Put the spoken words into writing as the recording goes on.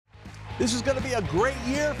This is going to be a great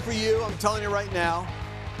year for you. I'm telling you right now,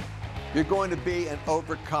 you're going to be an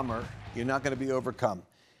overcomer. You're not going to be overcome.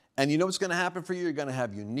 And you know what's going to happen for you? You're going to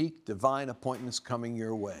have unique, divine appointments coming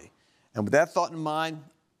your way. And with that thought in mind,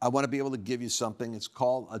 I want to be able to give you something. It's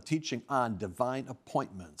called a teaching on divine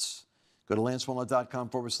appointments. Go to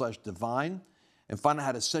lancewallnau.com/divine and find out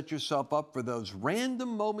how to set yourself up for those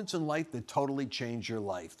random moments in life that totally change your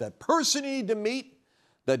life. That person you need to meet,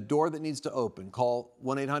 that door that needs to open. Call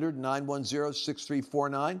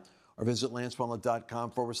 1-800-910-6349 or visit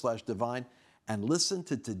lancewallnau.com/divine and listen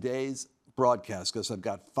to today's broadcast, because I've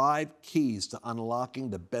got 5 keys to unlocking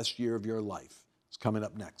the best year of your life. It's coming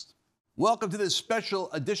up next. Welcome to this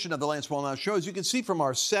special edition of the Lance Wallnau Show. As you can see from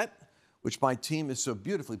our set, which my team has so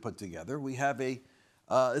beautifully put together, we have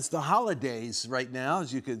it's the holidays right now,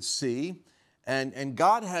 as you can see, and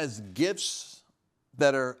God has gifts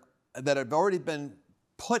that have already been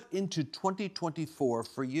put into 2024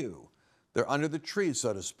 for you. They're under the tree,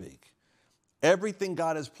 so to speak. Everything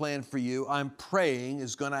God has planned for you, I'm praying,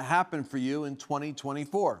 is going to happen for you in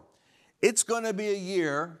 2024. It's going to be a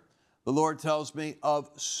year, the Lord tells me,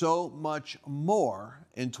 of so much more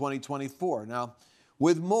in 2024. Now,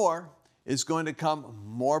 with more is going to come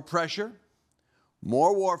more pressure,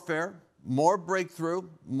 more warfare, more breakthrough,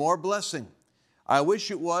 more blessing. I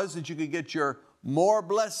wish it was that you could get your more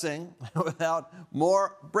blessing without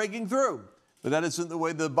more breaking through. But that isn't the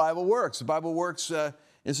way the Bible works. The Bible works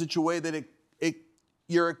in such a way that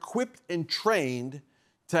you're equipped and trained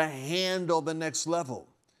to handle the next level.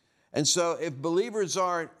 And so if believers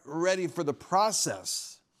aren't ready for the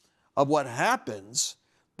process of what happens,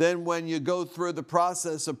 then when you go through the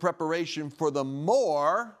process of preparation for the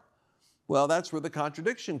more, well, that's where the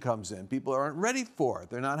contradiction comes in. People aren't ready for it.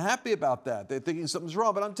 They're not happy about that. They're thinking something's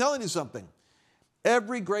wrong. But I'm telling you something.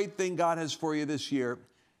 Every great thing God has for you this year,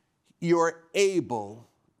 you're able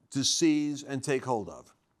to seize and take hold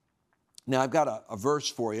of. Now, I've got a verse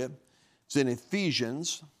for you. It's in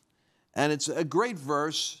Ephesians, and it's a great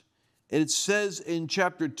verse. It says in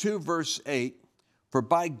chapter 2, verse 8, "For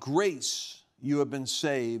by grace you have been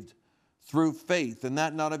saved through faith, and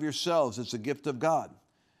that not of yourselves. It's a gift of God."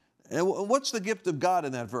 And what's the gift of God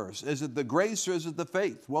in that verse? Is it the grace or is it the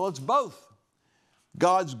faith? Well, it's both.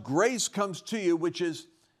 God's grace comes to you, which is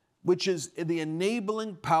the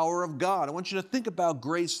enabling power of God. I want you to think about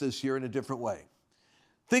grace this year in a different way.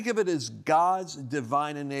 Think of it as God's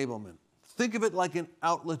divine enablement. Think of it like an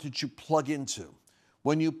outlet that you plug into.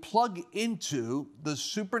 When you plug into the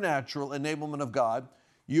supernatural enablement of God,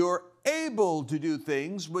 you're able to do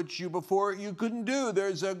things which before you couldn't do.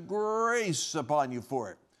 There's a grace upon you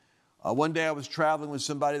for it. One day I was traveling with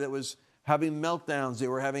somebody that was having meltdowns. They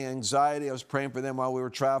were having anxiety. I was praying for them while we were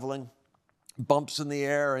traveling. Bumps in the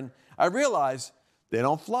air. And I realized they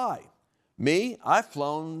don't fly. Me, I've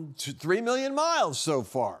flown 3 million miles so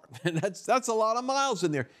far. And that's a lot of miles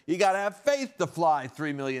in there. You got to have faith to fly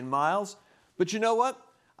 3 million miles. But you know what?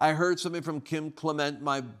 I heard something from Kim Clement,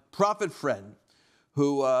 my prophet friend,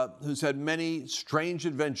 who's had many strange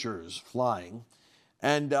adventures flying.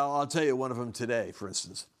 And I'll tell you one of them today, for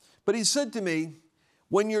instance. But he said to me,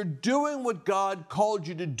 when you're doing what God called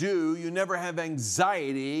you to do, you never have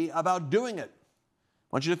anxiety about doing it. I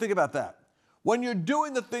want you to think about that. When you're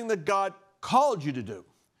doing the thing that God called you to do,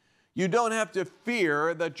 you don't have to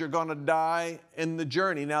fear that you're going to die in the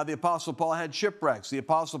journey. Now, the Apostle Paul had shipwrecks. The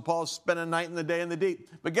Apostle Paul spent a night and a day in the deep.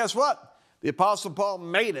 But guess what? The Apostle Paul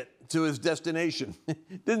made it to his destination.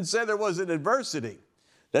 Didn't say there wasn't adversity.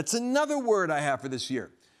 That's another word I have for this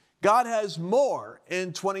year. God has more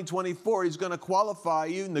in 2024. He's going to qualify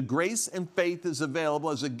you, and the grace and faith is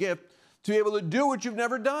available as a gift to be able to do what you've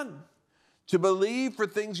never done, to believe for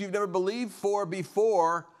things you've never believed for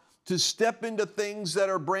before, to step into things that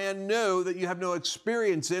are brand new that you have no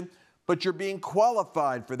experience in, but you're being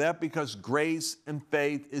qualified for that because grace and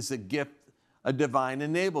faith is a gift, a divine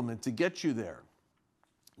enablement to get you there.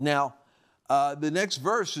 Now, the next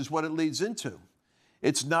verse is what it leads into.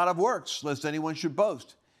 It's not of works, lest anyone should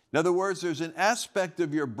boast. In other words, there's an aspect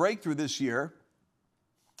of your breakthrough this year,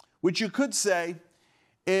 which you could say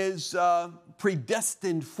is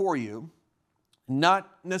predestined for you, not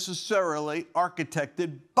necessarily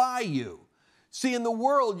architected by you. See, in the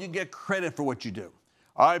world, you get credit for what you do.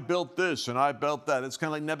 I built this and I built that. It's kind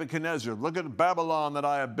of like Nebuchadnezzar. Look at Babylon that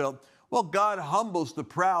I have built. Well, God humbles the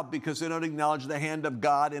proud because they don't acknowledge the hand of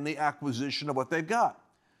God in the acquisition of what they've got.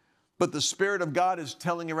 But the Spirit of God is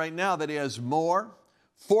telling you right now that He has more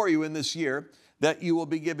for you in this year, that you will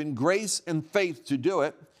be given grace and faith to do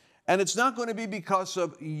it. And it's not going to be because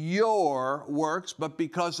of your works, but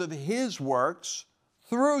because of His works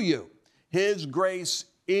through you. His grace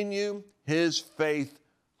in you, His faith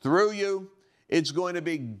through you. It's going to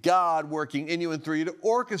be God working in you and through you to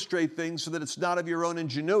orchestrate things so that it's not of your own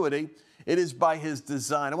ingenuity. It is by his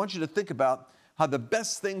design. I want you to think about how the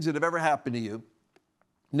best things that have ever happened to you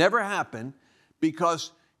never happened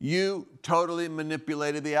because you totally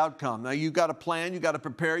manipulated the outcome. Now, you've got to plan, you've got to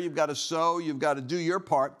prepare, you've got to sow, you've got to do your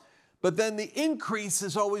part. But then the increase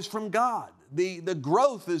is always from God. The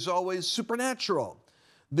growth is always supernatural.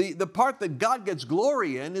 The part that God gets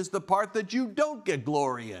glory in is the part that you don't get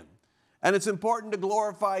glory in. And it's important to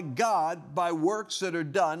glorify God by works that are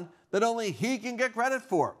done that only he can get credit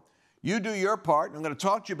for. You do your part. I'm going to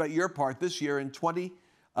talk to you about your part this year in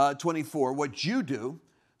 2024, what you do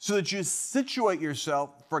so that you situate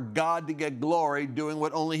yourself for God to get glory doing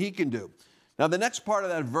what only he can do. Now, the next part of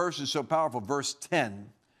that verse is so powerful, verse 10.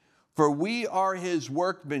 For we are his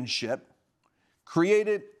workmanship,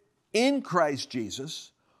 created in Christ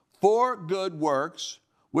Jesus for good works,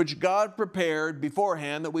 which God prepared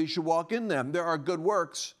beforehand that we should walk in them. There are good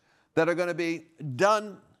works that are going to be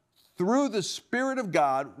done through the Spirit of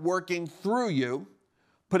God working through you,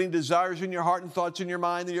 putting desires in your heart and thoughts in your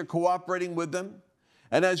mind, and you're cooperating with them.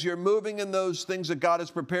 And as you're moving in those things that God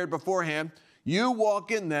has prepared beforehand, you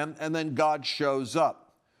walk in them, and then God shows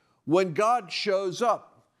up. When God shows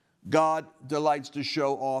up, God delights to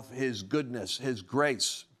show off his goodness, his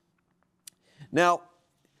grace. Now,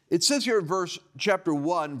 it says here in chapter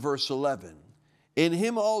 1, verse 11, in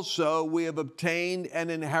him also we have obtained an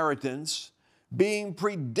inheritance, being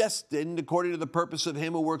predestined according to the purpose of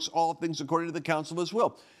him who works all things according to the counsel of his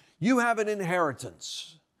will. You have an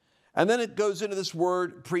inheritance. And then it goes into this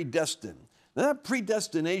word predestined. Now, that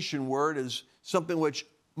predestination word is something which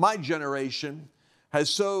my generation has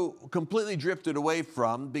so completely drifted away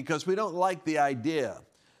from because we don't like the idea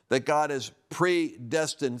that God has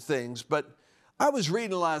predestined things. But I was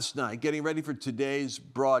reading last night, getting ready for today's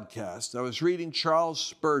broadcast. I was reading Charles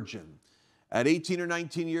Spurgeon. At 18 or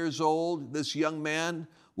 19 years old, this young man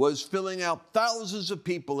was filling out thousands of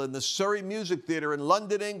people in the Surrey Music Theatre in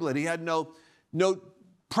London, England. He had no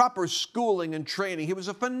proper schooling and training. He was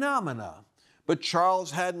a phenomenon. But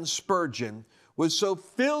Charles Haddon Spurgeon was so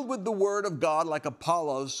filled with the word of God, like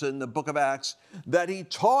Apollos in the book of Acts, that he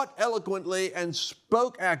taught eloquently and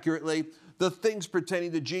spoke accurately the things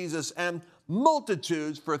pertaining to Jesus. And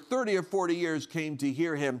multitudes for 30 or 40 years came to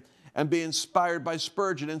hear him and be inspired by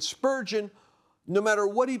Spurgeon. And Spurgeon, no matter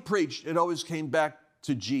what he preached, it always came back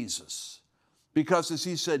to Jesus. Because as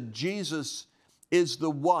he said, Jesus is the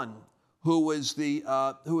one who is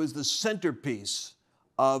the centerpiece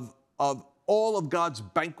of all of God's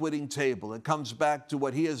banqueting table. It comes back to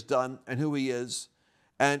what he has done and who he is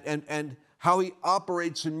and how he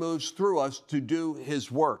operates and moves through us to do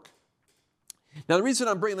his work. Now, the reason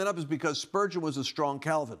I'm bringing that up is because Spurgeon was a strong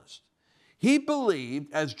Calvinist. He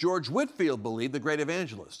believed, as George Whitefield believed, the great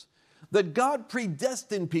evangelist, that God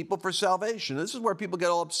predestined people for salvation. This is where people get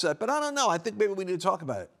all upset, but I don't know. I think maybe we need to talk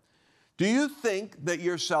about it. Do you think that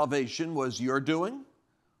your salvation was your doing?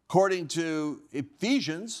 According to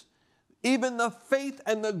Ephesians, even the faith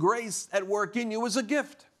and the grace at work in you was a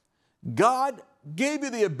gift. God gave you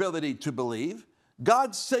the ability to believe.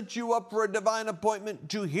 God set you up for a divine appointment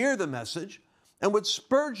to hear the message. And what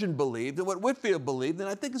Spurgeon believed and what Whitefield believed, and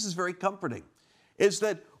I think this is very comforting, is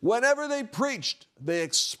that whenever they preached, they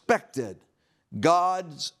expected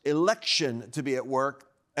God's election to be at work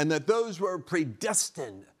and that those who were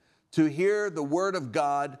predestined to hear the word of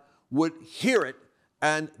God would hear it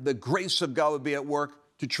and the grace of God would be at work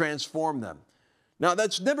to transform them. Now,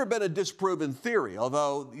 that's never been a disproven theory,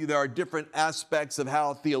 although there are different aspects of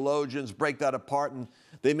how theologians break that apart and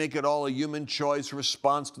they make it all a human choice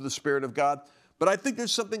response to the Spirit of God. But I think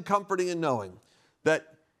there's something comforting in knowing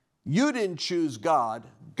that you didn't choose God,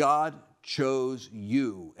 God chose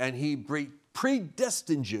you. And he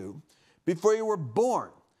predestined you before you were born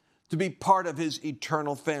to be part of his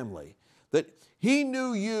eternal family. That he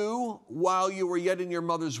knew you while you were yet in your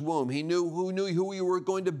mother's womb. He knew who you were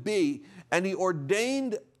going to be. And he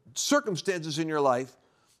ordained circumstances in your life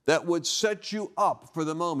that would set you up for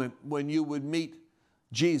the moment when you would meet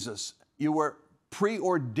Jesus. You were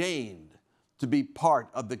preordained to be part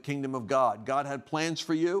of the kingdom of God. God had plans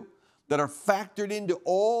for you that are factored into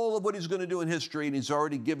all of what he's going to do in history, and he's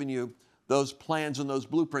already given you those plans and those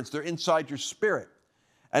blueprints. They're inside your spirit.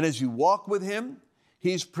 And as you walk with him,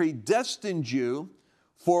 he's predestined you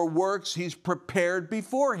for works he's prepared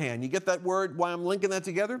beforehand. You get that word, why I'm linking that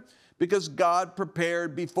together? Because God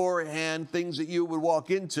prepared beforehand things that you would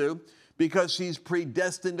walk into because he's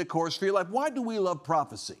predestined a course for your life. Why do we love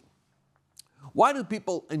prophecy? Why do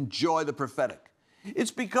people enjoy the prophetic?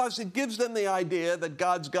 It's because it gives them the idea that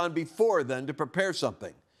God's gone before them to prepare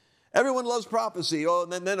something. Everyone loves prophecy. Oh,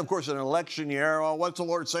 and then of course, an election year. Oh, what's the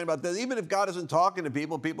Lord saying about this? Even if God isn't talking to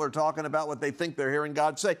people, people are talking about what they think they're hearing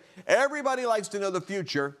God say. Everybody likes to know the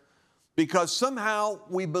future because somehow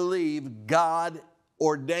we believe God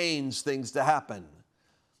ordains things to happen.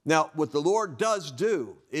 Now, what the Lord does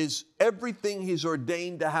do is everything He's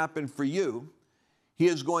ordained to happen for you, He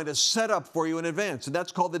is going to set up for you in advance. And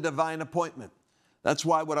that's called the divine appointment. That's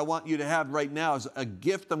why what I want you to have right now is a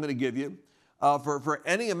gift I'm going to give you. For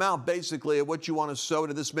any amount, basically, of what you want to sow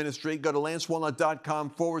to this ministry, go to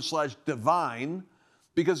lancewallnau.com/divine,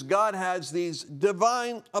 because God has these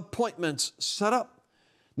divine appointments set up.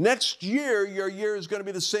 Next year, your year is going to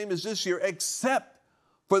be the same as this year, except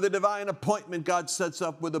for the divine appointment God sets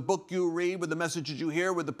up with the book you read, with the messages you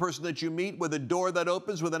hear, with the person that you meet, with a door that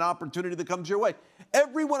opens, with an opportunity that comes your way.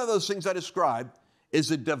 Every one of those things I described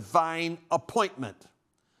is a divine appointment.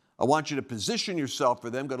 I want you to position yourself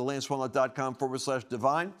for them. Go to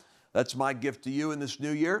lancewallnau.com/divine. That's my gift to you in this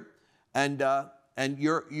new year. And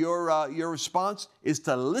your response is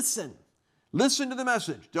to listen. Listen to the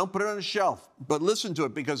message. Don't put it on a shelf, but listen to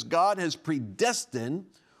it, because God has predestined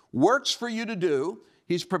works for you to do.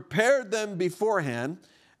 He's prepared them beforehand,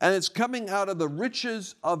 and it's coming out of the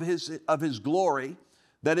riches of his glory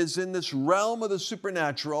that is in this realm of the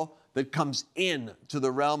supernatural that comes in to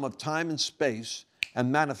the realm of time and space and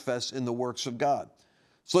manifests in the works of God.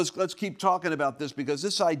 So let's keep talking about this, because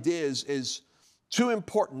this idea is too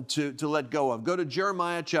important to let go of. Go to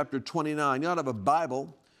Jeremiah chapter 29. You ought to have a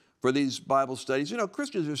Bible for these Bible studies. You know,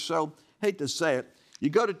 Christians are so, hate to say it, you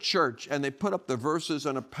go to church and they put up the verses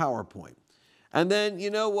on a PowerPoint. And then,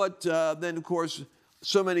 you know what, then of course,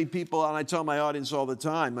 so many people, and I tell my audience all the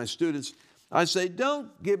time, my students, I say,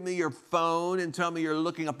 don't give me your phone and tell me you're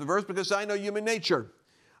looking up the verse, because I know human nature.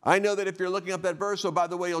 I know that if you're looking up that verse, oh, by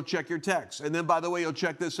the way, you'll check your text. And then, by the way, you'll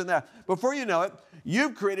check this and that. Before you know it,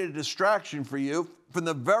 you've created a distraction for you from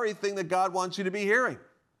the very thing that God wants you to be hearing.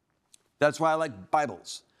 That's why I like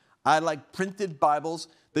Bibles. I like printed Bibles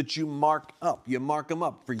that you mark up. You mark them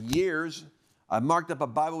up. For years, I marked up a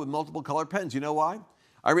Bible with multiple color pens. You know why?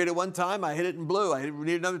 I read it one time, I hit it in blue. I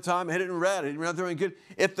read it another time, I hit it in red. I hit it another time, good.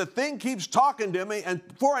 If the thing keeps talking to me, and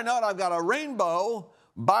before I know it, I've got a rainbow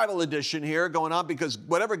Bible edition here going on, because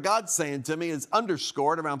whatever God's saying to me is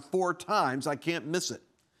underscored around 4 times. I can't miss it.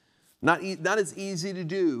 Not as easy to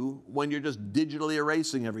do when you're just digitally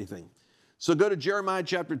erasing everything. So go to Jeremiah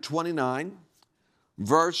chapter 29,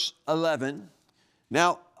 verse 11.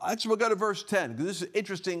 Now, actually, we'll go to verse 10, because this is an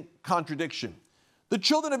interesting contradiction. The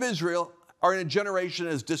children of Israel are in a generation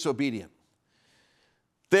that is disobedient.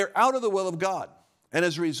 They're out of the will of God. And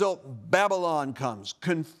as a result, Babylon comes.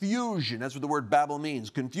 Confusion, that's what the word Babel means.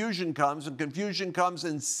 Confusion comes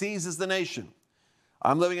and seizes the nation.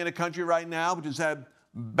 I'm living in a country right now which has had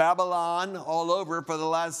Babylon all over for the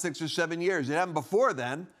last 6 or 7 years. It happened before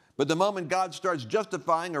then, but the moment God starts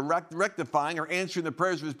justifying or rectifying or answering the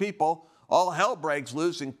prayers of his people, all hell breaks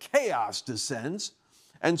loose and chaos descends.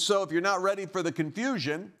 And so if you're not ready for the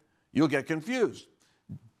confusion, you'll get confused.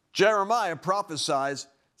 Jeremiah prophesies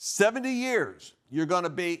 70 years. You're going to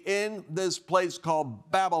be in this place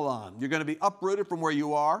called Babylon. You're going to be uprooted from where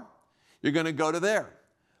you are. You're going to go to there.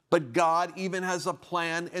 But God even has a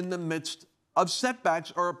plan in the midst of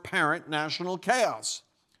setbacks or apparent national chaos.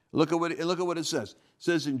 Look at what it says. It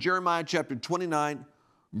says in Jeremiah chapter 29,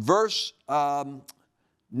 verse 10,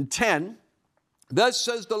 thus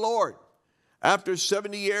says the Lord, after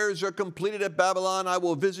 70 years are completed at Babylon, I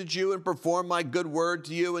will visit you and perform my good word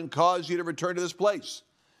to you and cause you to return to this place.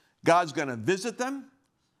 God's going to visit them,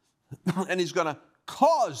 and he's going to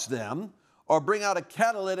cause them, or bring out a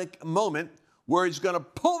catalytic moment where he's going to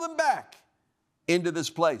pull them back into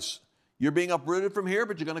this place. You're being uprooted from here,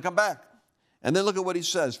 but you're going to come back. And then look at what he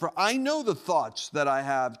says. For I know the thoughts that I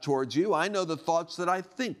have towards you. I know the thoughts that I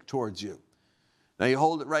think towards you. Now you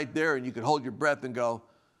hold it right there, and you can hold your breath and go,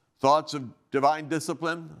 thoughts of divine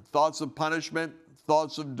discipline, thoughts of punishment,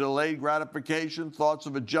 thoughts of delayed gratification, thoughts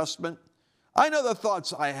of adjustment. I know the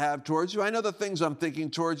thoughts I have towards you. I know the things I'm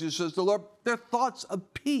thinking towards you, says the Lord. They're thoughts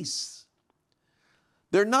of peace.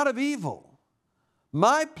 They're not of evil.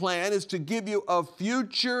 My plan is to give you a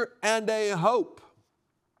future and a hope.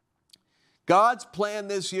 God's plan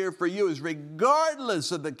this year for you is,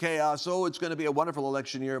 regardless of the chaos, it's going to be a wonderful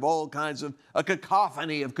election year of all kinds of a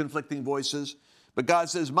cacophony of conflicting voices. But God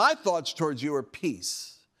says, my thoughts towards you are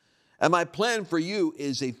peace. And my plan for you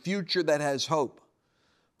is a future that has hope.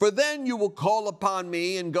 For then you will call upon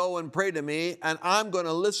me and go and pray to me, and I'm going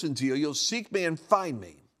to listen to you. You'll seek me and find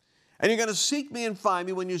me. And you're going to seek me and find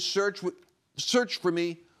me when you search for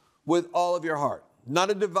me with all of your heart. Not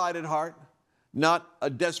a divided heart, not a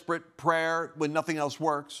desperate prayer when nothing else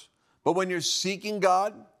works, But when you're seeking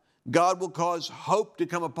God, God will cause hope to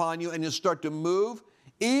come upon you, and you'll start to move,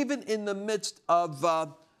 even in the midst of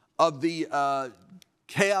the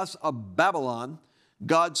chaos of Babylon.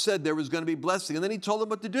 God said there was going to be blessing, and then he told them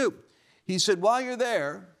what to do. He said, while you're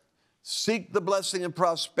there, seek the blessing and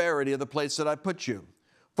prosperity of the place that I put you.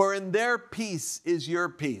 For in their peace is your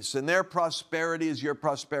peace, and their prosperity is your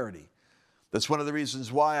prosperity. That's one of the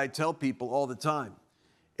reasons why I tell people all the time,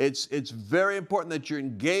 it's very important that you're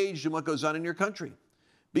engaged in what goes on in your country.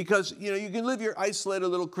 Because, you can live your isolated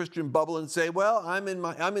little Christian bubble and say, well, I'm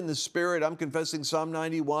in the Spirit, I'm confessing Psalm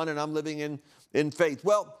 91, and I'm living in faith.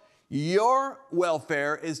 Well, your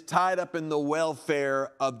welfare is tied up in the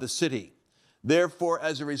welfare of the city. Therefore,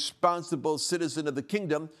 as a responsible citizen of the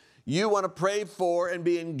kingdom, you want to pray for and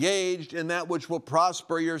be engaged in that which will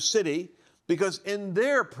prosper your city, because in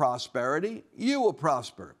their prosperity, you will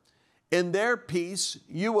prosper. In their peace,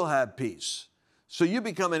 you will have peace. So you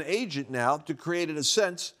become an agent now to create, in a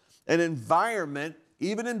sense, an environment,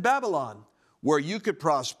 even in Babylon, where you could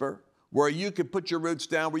prosper, where you could put your roots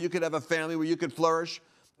down, where you could have a family, where you could flourish,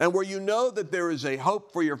 and where you know that there is a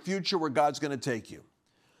hope for your future where God's going to take you.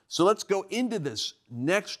 So let's go into this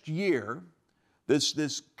next year,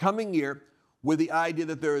 this coming year, with the idea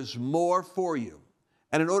that there is more for you.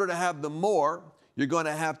 And in order to have the more, you're going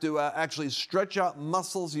to have to actually stretch out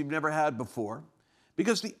muscles you've never had before.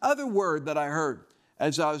 Because the other word that I heard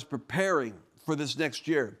as I was preparing for this next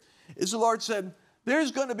year is the Lord said,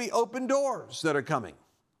 there's going to be open doors that are coming.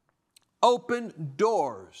 Open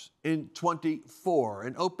doors in 24,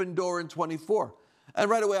 an open door in 24. And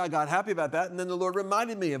right away I got happy about that. And then the Lord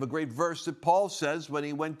reminded me of a great verse that Paul says when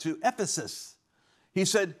he went to Ephesus. He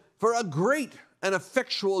said, for a great and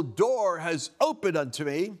effectual door has opened unto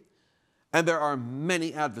me, and there are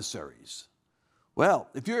many adversaries. Well,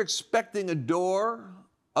 if you're expecting a door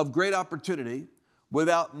of great opportunity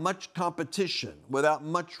without much competition, without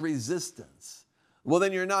much resistance, well,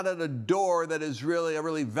 then you're not at a door that is really a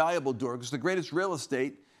really valuable door, because the greatest real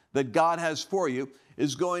estate that God has for you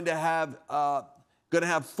is going to have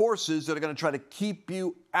forces that are going to try to keep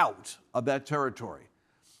you out of that territory.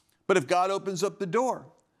 But if God opens up the door,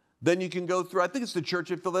 then you can go through. I think it's the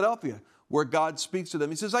church at Philadelphia where God speaks to them.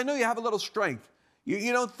 He says, I know you have a little strength.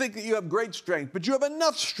 You don't think that you have great strength, but you have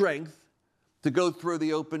enough strength to go through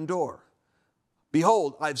the open door.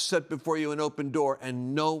 Behold, I've set before you an open door,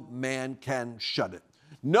 and no man can shut it.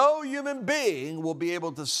 No human being will be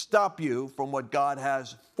able to stop you from what God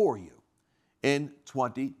has for you in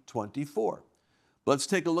 2024. Let's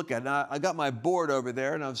take a look at it. Now, I got my board over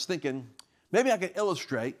there, and I was thinking maybe I could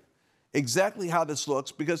illustrate exactly how this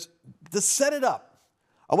looks, because to set it up,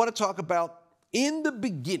 I want to talk about in the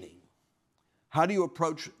beginning. How do you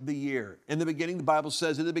approach the year? In the beginning, the Bible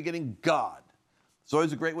says, in the beginning, God. It's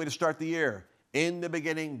always a great way to start the year. In the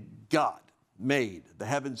beginning, God made the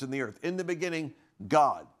heavens and the earth. In the beginning,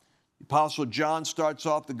 God. The Apostle John starts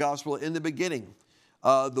off the gospel, in the beginning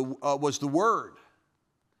was the Word.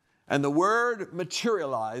 And the Word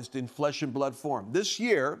materialized in flesh and blood form. This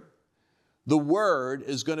year, the Word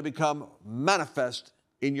is going to become manifest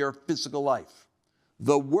in your physical life.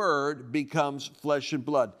 The Word becomes flesh and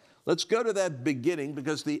blood. Let's go to that beginning,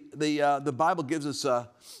 because the Bible gives us a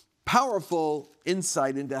powerful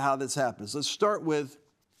insight into how this happens. Let's start with,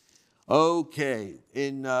 let's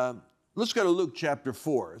go to Luke chapter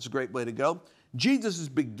 4. It's a great way to go. Jesus is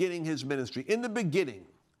beginning his ministry. In the beginning,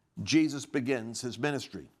 Jesus begins his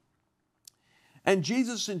ministry. And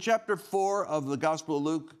Jesus in chapter 4 of the Gospel of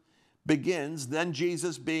Luke begins, then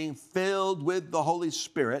Jesus, being filled with the Holy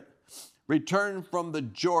Spirit, returned from the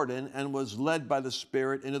Jordan and was led by the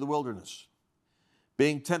Spirit into the wilderness,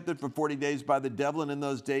 being tempted for 40 days by the devil. And in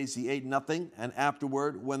those days he ate nothing, and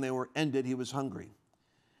afterward, when they were ended, he was hungry.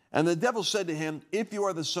 And the devil said to him, if you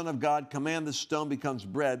are the Son of God, command this stone becomes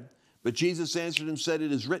bread. But Jesus answered and said,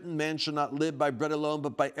 it is written, man shall not live by bread alone,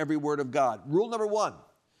 but by every word of God. Rule number one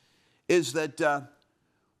is that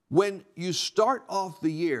when you start off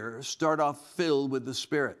the year, start off filled with the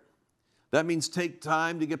Spirit. That means take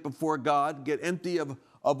time to get before God, get empty of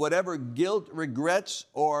whatever guilt, regrets,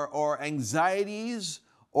 or anxieties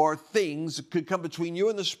or things that could come between you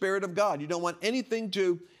and the Spirit of God. You don't want anything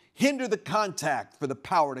to hinder the contact for the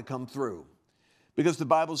power to come through. Because the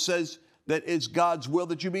Bible says that it's God's will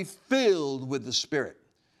that you be filled with the Spirit.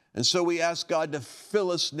 And so we ask God to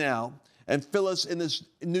fill us now and fill us in this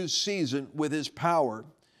new season with his power,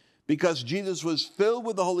 because Jesus was filled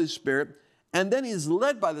with the Holy Spirit, and then he's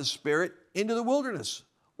led by the Spirit into the wilderness.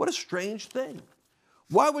 What a strange thing.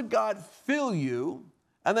 Why would God fill you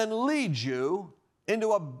and then lead you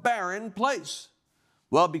into a barren place?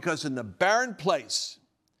 Well, because in the barren place,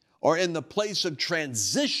 or in the place of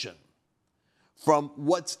transition, from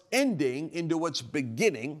what's ending into what's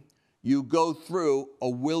beginning, you go through a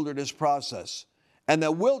wilderness process. And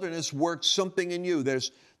the wilderness works something in you.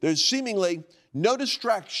 There's seemingly no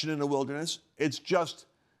distraction in the wilderness. It's just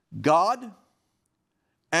God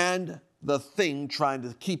and the thing trying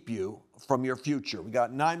to keep you from your future. We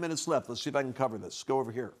got 9 minutes left. Let's see if I can cover this. Go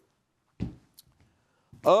over here.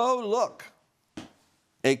 Oh, look,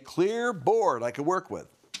 a clear board I can work with.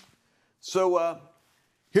 So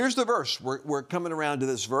here's the verse. We're coming around to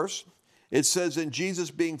this verse. It says, and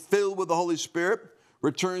Jesus, being filled with the Holy Spirit,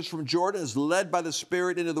 returns from Jordan, is led by the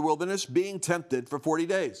Spirit into the wilderness, being tempted for 40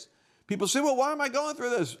 days. People say, well, why am I going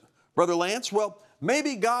through this, Brother Lance? Well,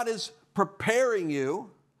 maybe God is preparing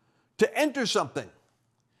you to enter something.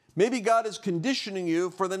 Maybe God is conditioning you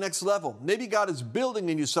for the next level. Maybe God is building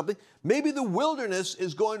in you something. Maybe the wilderness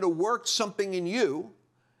is going to work something in you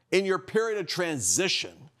in your period of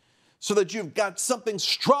transition so that you've got something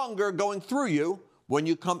stronger going through you when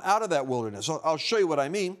you come out of that wilderness. I'll show you what I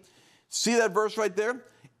mean. See that verse right there?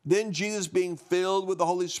 Then Jesus, being filled with the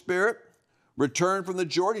Holy Spirit, returned from the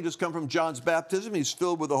Jordan. He just come from John's baptism. He's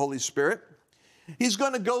filled with the Holy Spirit. He's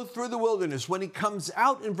going to go through the wilderness. When he comes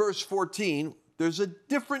out in verse 14, there's a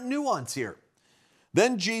different nuance here.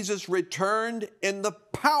 Then Jesus returned in the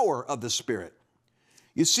power of the Spirit.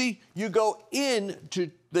 You see, you go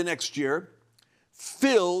into the next year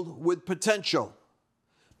filled with potential.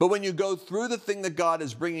 But when you go through the thing that God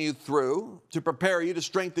is bringing you through to prepare you, to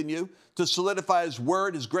strengthen you, to solidify His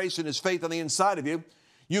word, His grace, and His faith on the inside of you,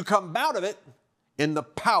 you come out of it in the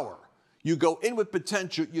power. You go in with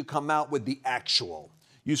potential, you come out with the actual.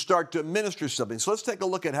 You start to minister something. So let's take a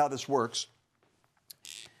look at how this works.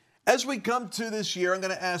 As we come to this year, I'm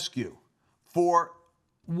going to ask you, for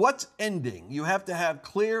what's ending? You have to have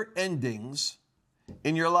clear endings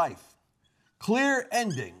in your life. Clear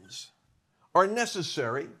endings are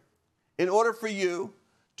necessary in order for you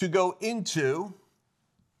to go into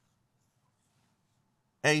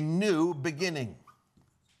a new beginning.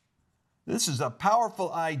 This is a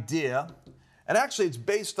powerful idea, and actually it's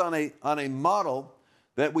based on a model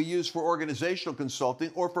that we use for organizational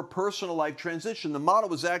consulting or for personal life transition. The model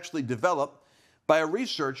was actually developed by a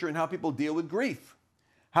researcher in how people deal with grief.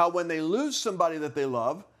 How when they lose somebody that they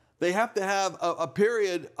love, they have to have a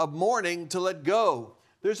period of mourning to let go.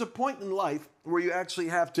 There's a point in life where you actually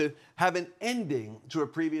have to have an ending to a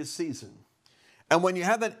previous season. And when you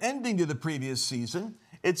have an ending to the previous season,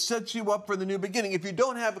 it sets you up for the new beginning. If you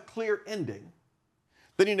don't have a clear ending,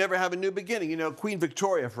 then you never have a new beginning. You know, Queen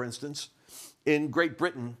Victoria, for instance, in Great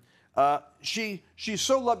Britain, she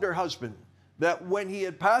so loved her husband that when he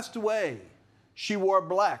had passed away, she wore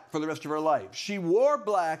black for the rest of her life. She wore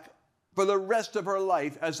black for the rest of her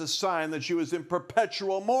life as a sign that she was in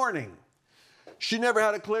perpetual mourning. She never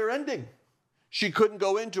had a clear ending. She couldn't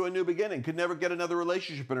go into a new beginning, could never get another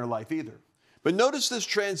relationship in her life either. But notice this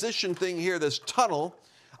transition thing here, this tunnel.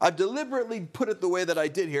 I've deliberately put it the way that I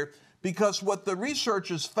did here because what the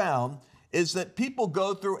researchers found is that people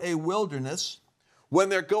go through a wilderness when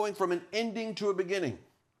they're going from an ending to a beginning.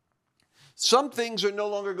 Some things are no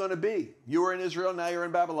longer going to be. You were in Israel, now you're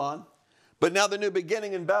in Babylon. But now the new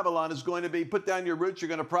beginning in Babylon is going to be put down your roots, you're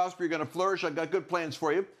going to prosper, you're going to flourish, I've got good plans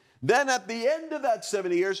for you. Then at the end of that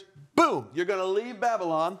 70 years, boom, you're going to leave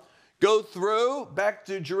Babylon, go through, back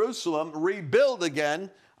to Jerusalem, rebuild again.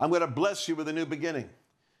 I'm going to bless you with a new beginning.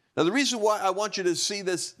 Now the reason why I want you to see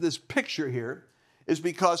this picture here is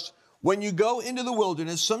because when you go into the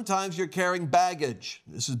wilderness, sometimes you're carrying baggage.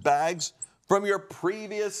 This is bags from your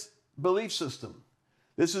previous belief system.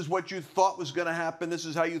 This is what you thought was going to happen. This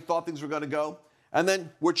is how you thought things were going to go. And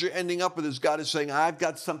then what you're ending up with is God is saying, I've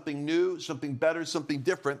got something new, something better, something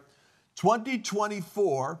different.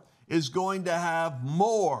 2024 is going to have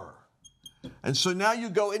more. And so now you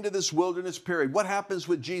go into this wilderness period. What happens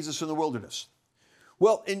with Jesus in the wilderness?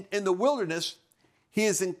 Well, in the wilderness, he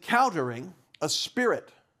is encountering a spirit,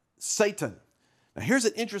 Satan. Now here's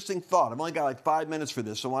an interesting thought. I've only got like 5 minutes for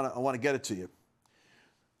this, so I want to get it to you.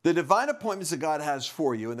 The divine appointments that God has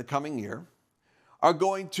for you in the coming year are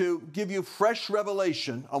going to give you fresh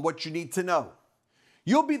revelation on what you need to know.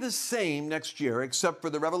 You'll be the same next year, except for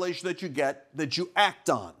the revelation that you get that you act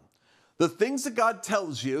on. The things that God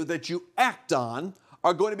tells you that you act on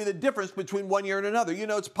are going to be the difference between one year and another. You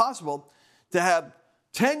know, it's possible to have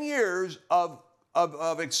 10 years of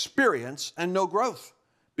experience and no growth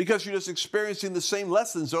because you're just experiencing the same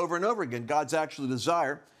lessons over and over again. God's actual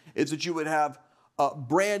desire is that you would have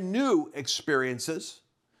brand new experiences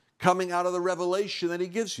coming out of the revelation that he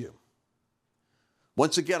gives you.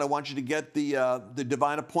 Once again, I want you to get the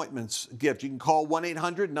Divine Appointments gift. You can call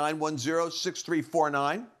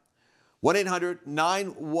 1-800-910-6349.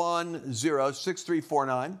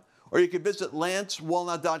 1-800-910-6349. Or you can visit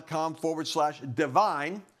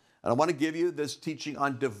lancewallnau.com/divine. And I want to give you this teaching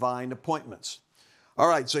on divine appointments. All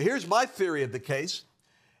right, so here's my theory of the case,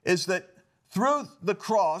 is that through the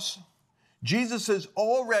cross, Jesus has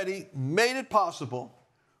already made it possible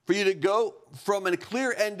for you to go from a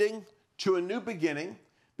clear ending to a new beginning,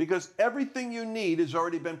 because everything you need has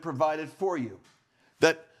already been provided for you.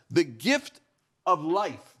 That the gift of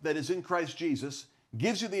life that is in Christ Jesus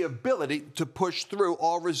gives you the ability to push through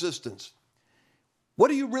all resistance. What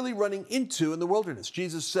are you really running into in the wilderness?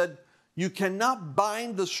 Jesus said, you cannot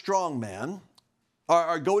bind the strong man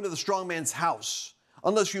or go into the strong man's house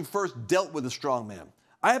unless you first dealt with the strong man.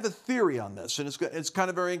 I have a theory on this, and it's kind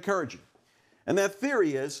of very encouraging. And that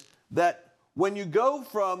theory is that when you go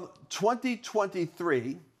from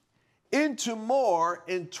 2023 into more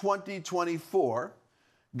in 2024,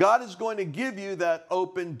 God is going to give you that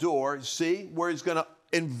open door, see, where he's going to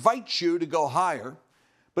invite you to go higher.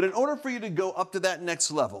 But in order for you to go up to that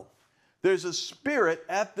next level, there's a spirit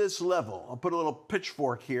at this level. I'll put a little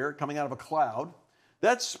pitchfork here coming out of a cloud.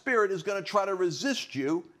 That spirit is going to try to resist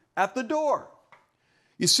you at the door.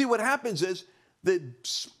 You see, what happens is the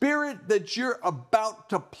spirit that you're about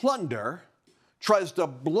to plunder tries to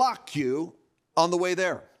block you on the way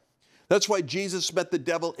there. That's why Jesus met the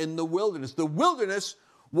devil in the wilderness. The wilderness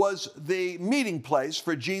was the meeting place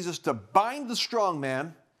for Jesus to bind the strong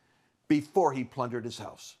man before he plundered his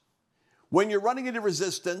house. When you're running into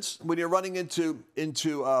resistance, when you're running into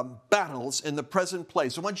battles in the present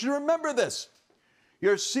place, I want you to remember this.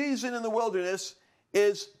 Your season in the wilderness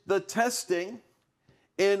is the testing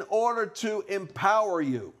in order to empower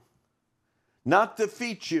you, not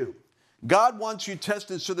defeat you. God wants you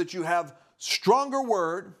tested so that you have stronger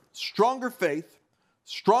word, stronger faith,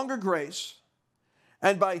 stronger grace.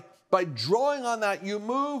 And by drawing on that, you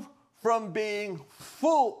move from being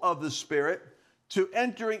full of the Spirit to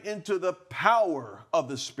entering into the power of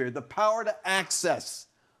the Spirit, the power to access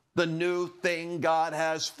the new thing God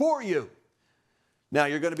has for you. Now,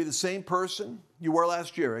 you're going to be the same person you were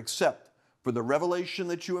last year, except for the revelation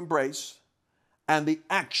that you embrace and the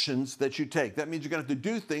actions that you take. That means you're going to have to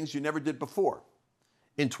do things you never did before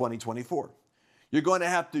in 2024. You're going to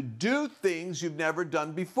have to do things you've never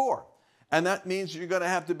done before. And that means you're going to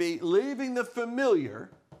have to be leaving the familiar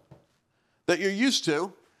that you're used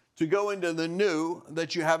to go into the new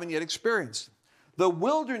that you haven't yet experienced. The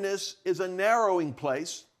wilderness is a narrowing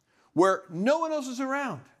place where no one else is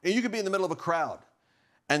around. And you could be in the middle of a crowd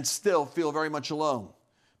and still feel very much alone,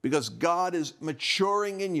 because God is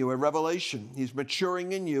maturing in you a revelation. He's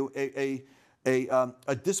maturing in you a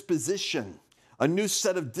disposition, a new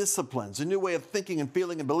set of disciplines, a new way of thinking and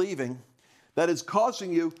feeling and believing that is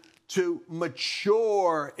causing you to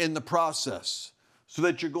mature in the process so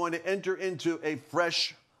that you're going to enter into a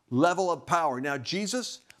fresh level of power. Now,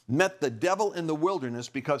 Jesus met the devil in the wilderness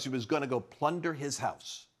because he was going to go plunder his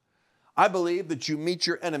house. I believe that you meet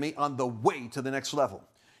your enemy on the way to the next level.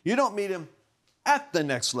 You don't meet him at the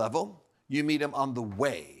next level, you meet him on the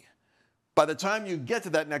way. By the time you get to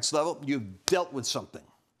that next level, you've dealt with something.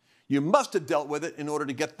 You must have dealt with it in order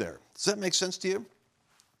to get there. Does that make sense to you?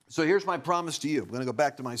 So here's my promise to you. I'm going to go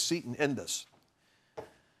back to my seat and end this.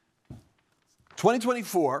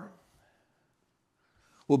 2024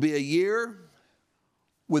 will be a year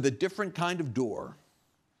with a different kind of door.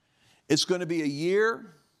 It's going to be a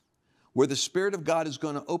year where the Spirit of God is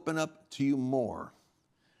going to open up to you more.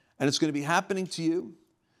 And it's going to be happening to you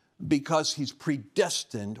because he's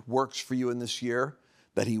predestined works for you in this year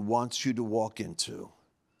that he wants you to walk into.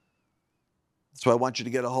 So I want you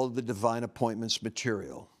to get a hold of the Divine Appointments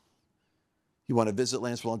material. You want to visit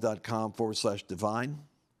lancewallnau.com/divine.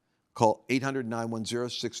 Call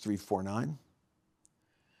 800-910-6349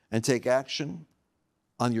 and take action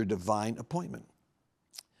on your divine appointment.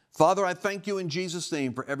 Father, I thank you in Jesus'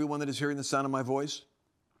 name for everyone that is hearing the sound of my voice.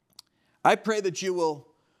 I pray that you will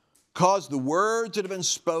cause the words that have been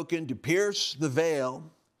spoken to pierce the veil,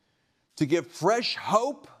 to give fresh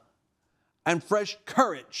hope and fresh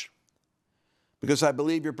courage, because I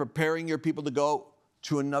believe you're preparing your people to go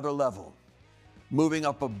to another level, moving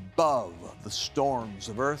up above the storms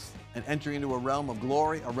of earth and entering into a realm of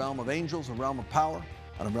glory, a realm of angels, a realm of power,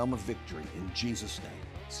 and a realm of victory. In Jesus' name.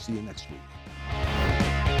 See you next week.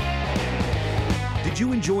 Did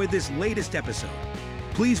you enjoy this latest episode?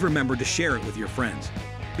 Please remember to share it with your friends,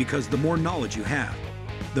 because the more knowledge you have,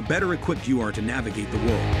 the better equipped you are to navigate the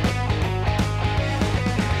world.